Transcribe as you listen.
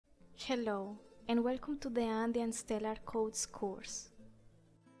Hello, and welcome to the Andean Stellar Codes course.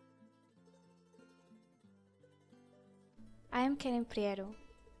 I am Prieto,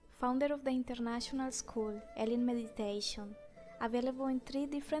 founder of the international school Alien Meditation, available in 3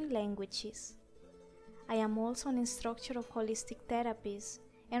 different languages. I am also an instructor of holistic therapies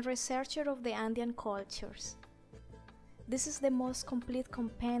and researcher of the Andean cultures. This is the most complete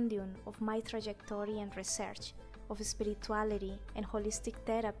compendium of my trajectory and research of spirituality and holistic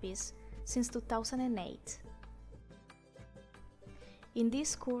therapies since 2008. In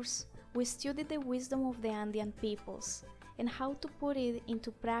this course, we study the wisdom of the Andean peoples and how to put it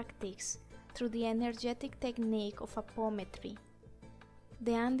into practice through the energetic technique of Apometry.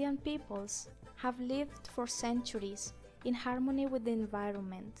 The Andean peoples have lived for centuries in harmony with the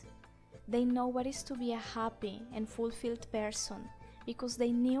environment. They know what is to be a happy and fulfilled person because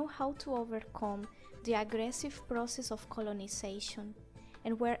they knew how to overcome the aggressive process of colonization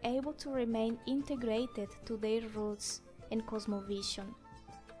and were able to remain integrated to their roots and cosmovision,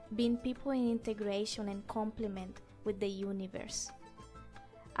 being people in integration and complement with the universe.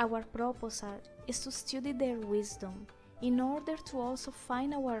 Our proposal is to study their wisdom in order to also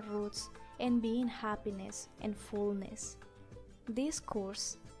find our roots and be in happiness and fullness. This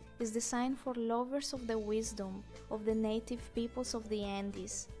course is designed for lovers of the wisdom of the native peoples of the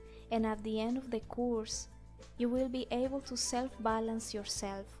Andes, and at the end of the course, you will be able to self-balance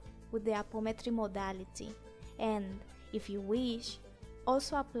yourself with the Apometry modality and, if you wish,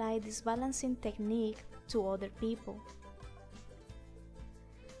 also apply this balancing technique to other people.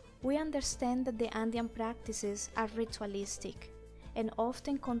 We understand that the Andean practices are ritualistic and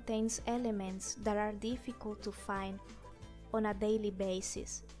often contains elements that are difficult to find on a daily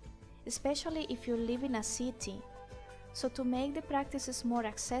basis, especially if you live in a city. So to make the practices more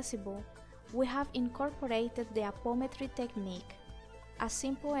accessible, we have incorporated the Apometry technique, a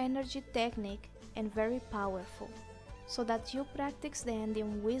simple energy technique and very powerful, so that you practice the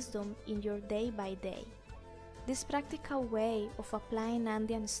Andean wisdom in your day by day. This practical way of applying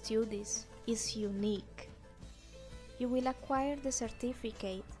Andean studies is unique. You will acquire the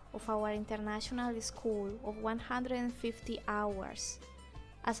certificate of our international school of 150 hours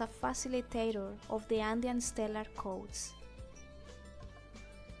as a facilitator of the Andean Stellar Codes.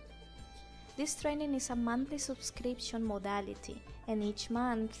 This training is a monthly subscription modality, and each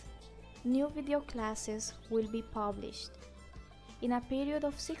month, new video classes will be published. In a period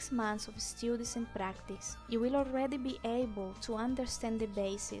of 6 months of studies and practice, you will already be able to understand the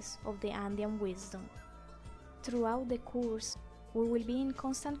basis of the Andean wisdom. Throughout the course, we will be in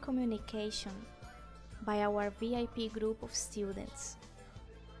constant communication by our VIP group of students.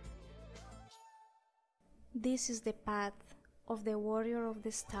 This is the path of the warrior of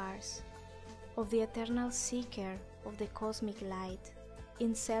the stars, of the eternal seeker of the cosmic light,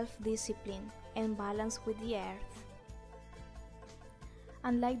 in self-discipline and balance with the earth.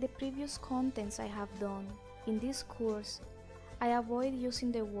 Unlike the previous contents I have done, in this course, I avoid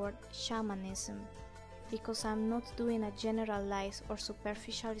using the word shamanism because I'm not doing a generalized or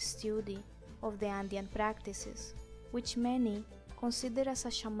superficial study of the Andean practices, which many consider as a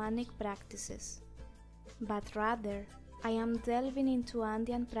shamanic practices. But rather, I am delving into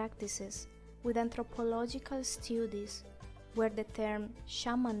Andean practices with anthropological studies where the term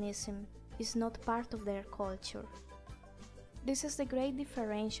shamanism is not part of their culture. This is the great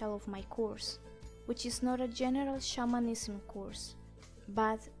differential of my course, which is not a general shamanism course,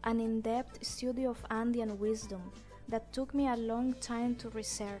 but an in-depth study of Andean wisdom that took me a long time to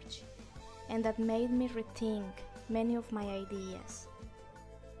research and that made me rethink many of my ideas.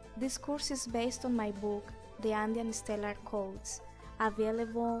 This course is based on my book, The Andean Stellar Codes,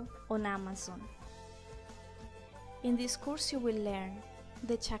 available on Amazon. In this course you will learn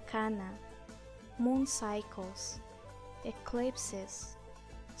the Chakana, moon cycles, eclipses,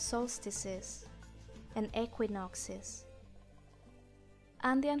 solstices, and equinoxes,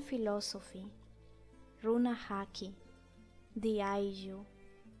 Andean philosophy, runa haqi, the ayju,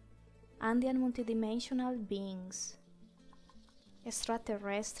 Andean multidimensional beings,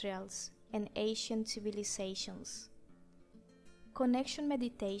 extraterrestrials and ancient civilizations, connection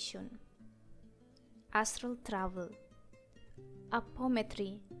meditation, astral travel,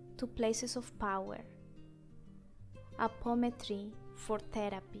 apometry to places of power, apometry for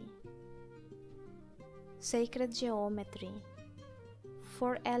therapy, sacred geometry,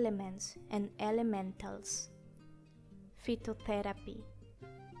 4 elements and elementals, Phytotherapy,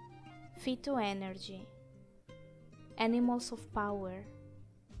 Phytoenergy, animals of power.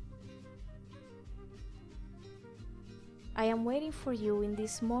 I am waiting for you in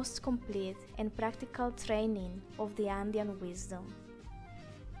this most complete and practical training of the Andean wisdom.